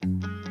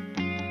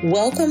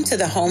Welcome to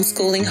the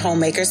Homeschooling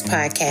Homemakers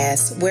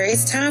Podcast, where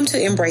it's time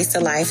to embrace the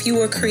life you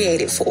were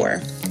created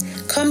for.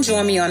 Come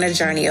join me on a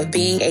journey of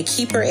being a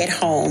keeper at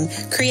home,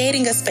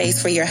 creating a space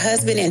for your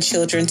husband and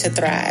children to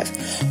thrive,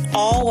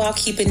 all while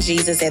keeping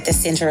Jesus at the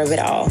center of it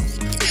all.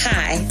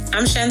 Hi,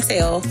 I'm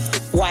Chantel,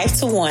 wife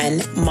to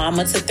one,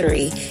 mama to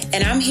three,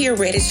 and I'm here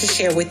ready to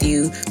share with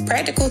you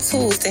practical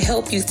tools to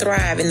help you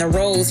thrive in the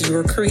roles you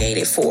were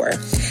created for.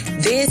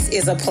 This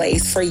is a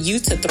place for you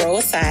to throw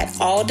aside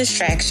all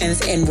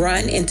distractions and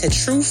run into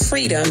true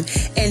freedom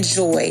and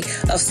joy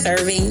of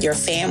serving your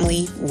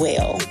family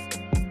well.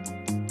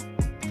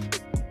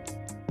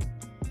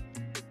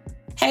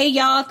 Hey,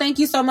 y'all. Thank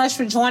you so much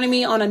for joining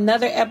me on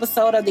another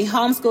episode of the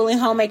Homeschooling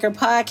Homemaker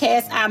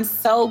Podcast. I'm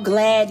so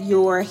glad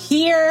you're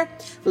here.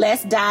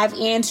 Let's dive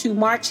into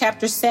Mark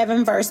chapter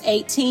 7, verse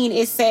 18.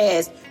 It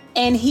says,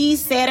 "And he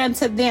said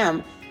unto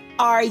them,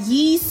 Are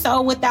ye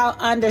so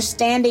without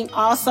understanding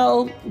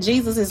also?"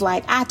 Jesus is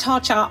like, I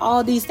taught y'all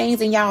all these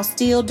things and y'all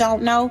still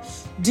don't know.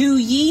 "Do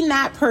ye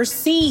not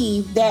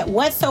perceive that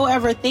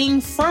whatsoever thing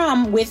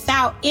from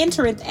without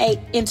entereth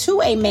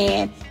into a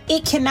man,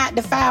 it cannot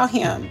defile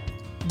him?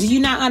 Do you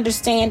not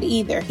understand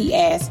either?" He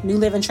asked, New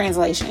Living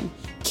Translation.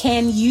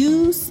 Can't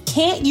you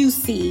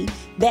see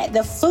that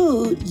the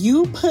food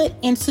you put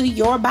into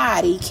your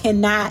body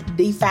cannot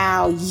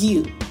defile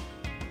you?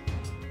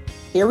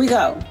 Here we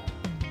go.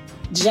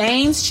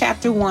 James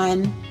chapter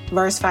 1,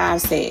 verse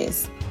 5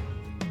 says,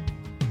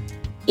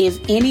 "If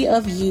any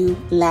of you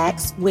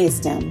lacks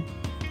wisdom,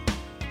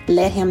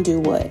 let him do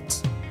what?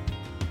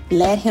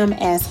 Let him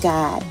ask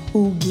God,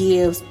 who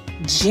gives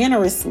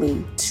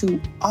generously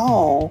to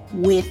all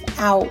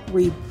without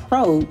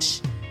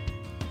reproach,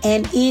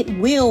 and it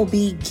will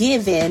be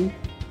given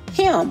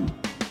him."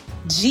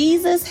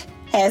 Jesus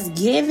has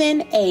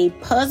given a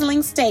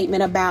puzzling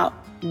statement about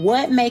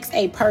what makes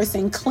a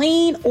person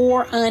clean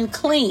or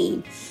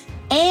unclean,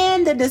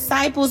 and the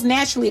disciples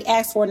naturally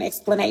ask for an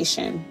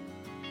explanation.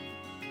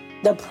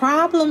 The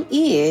problem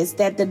is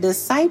that the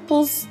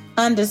disciples'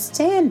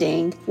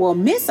 misunderstanding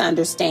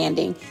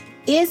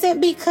isn't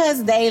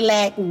because they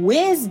lack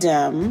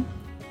wisdom,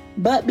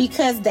 but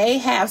because they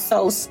have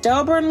so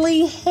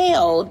stubbornly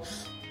held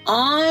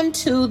on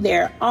to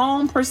their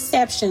own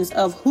perceptions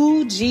of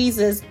who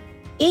Jesus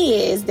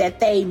is that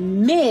they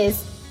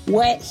miss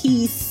what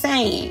he's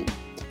saying.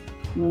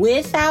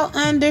 Without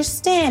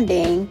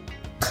understanding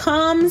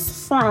comes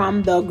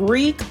from the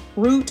Greek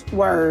root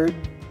word,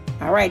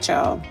 all right,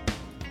 y'all,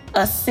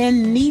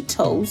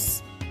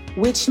 asinitos,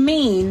 which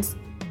means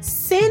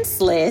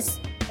senseless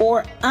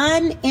or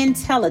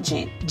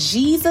unintelligent.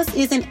 Jesus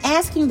isn't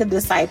asking the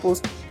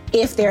disciples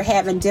if they're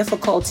having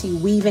difficulty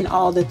weaving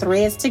all the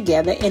threads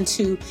together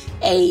into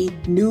a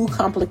new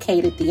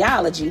complicated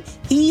theology.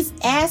 He's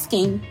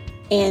asking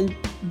in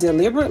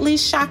deliberately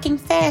shocking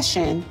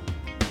fashion,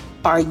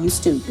 are you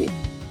stupid?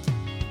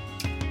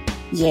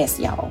 Yes,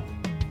 y'all.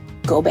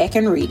 Go back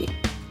and read it.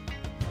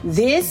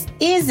 This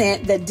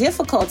isn't the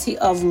difficulty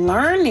of a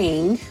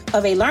learning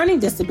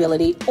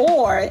disability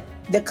or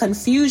the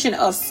confusion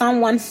of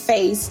someone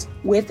faced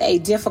with a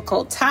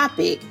difficult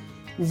topic.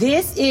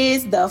 This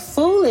is the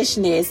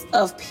foolishness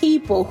of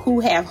people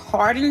who have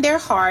hardened their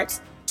hearts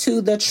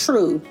to the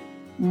truth.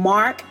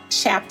 Mark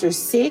chapter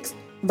 6,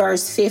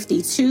 verse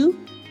 52.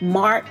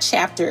 Mark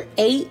chapter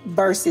 8,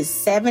 verses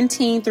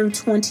 17 through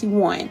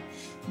 21.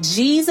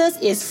 Jesus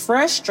is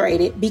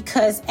frustrated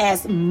because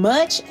as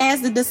much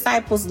as the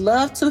disciples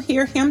love to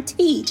hear him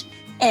teach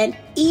and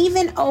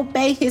even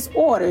obey his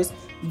orders,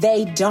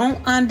 they don't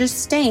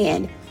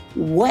understand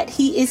what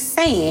he is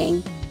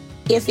saying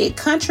if it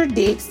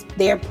contradicts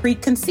their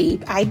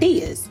preconceived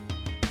ideas.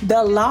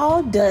 The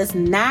law does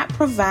not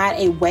provide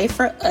a way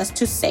for us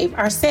to save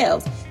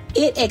ourselves.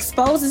 It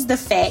exposes the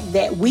fact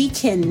that we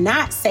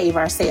cannot save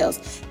ourselves.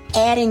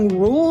 Adding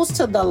rules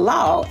to the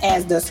law,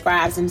 as the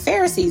scribes and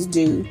Pharisees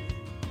do,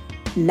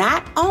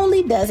 not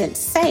only doesn't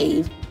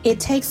save, it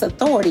takes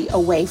authority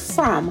away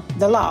from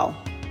the law.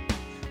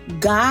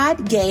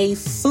 God gave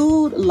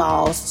food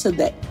laws to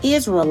the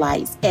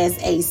Israelites as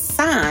a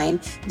sign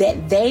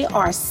that they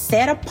are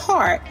set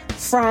apart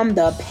from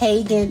the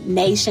pagan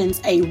nations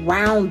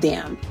around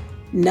them.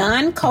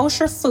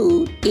 Non-kosher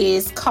food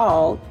is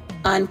called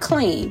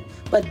unclean,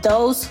 but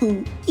those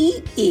who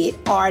eat it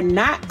are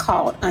not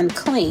called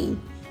unclean.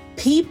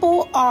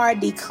 People are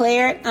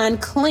declared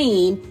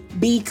unclean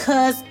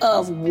because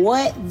of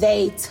what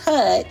they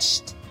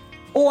touched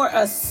or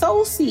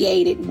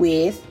associated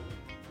with,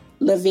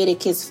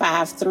 Leviticus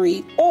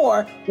 5:3,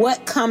 or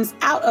what comes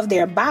out of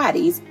their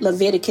bodies,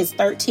 Leviticus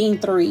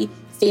 13:3,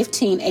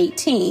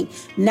 15:18,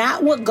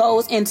 not what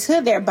goes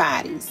into their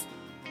bodies.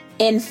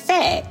 In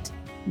fact,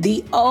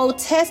 the Old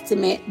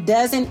Testament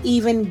doesn't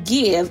even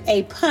give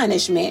a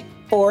punishment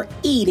for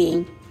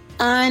eating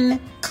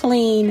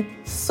unclean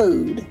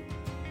food.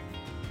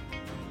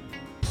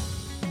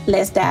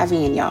 Let's dive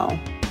in, y'all.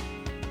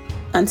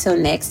 Until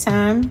next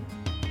time,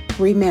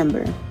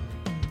 remember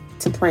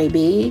to pray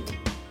big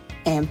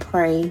and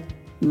pray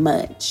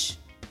much.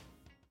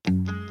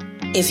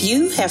 If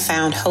you have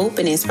found hope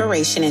and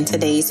inspiration in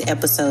today's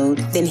episode,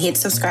 then hit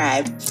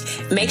subscribe.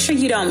 Make sure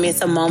you don't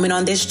miss a moment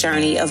on this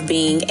journey of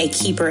being a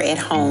keeper at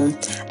home.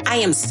 I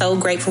am so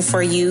grateful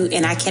for you,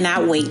 and I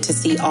cannot wait to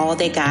see all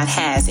that God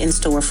has in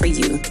store for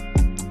you.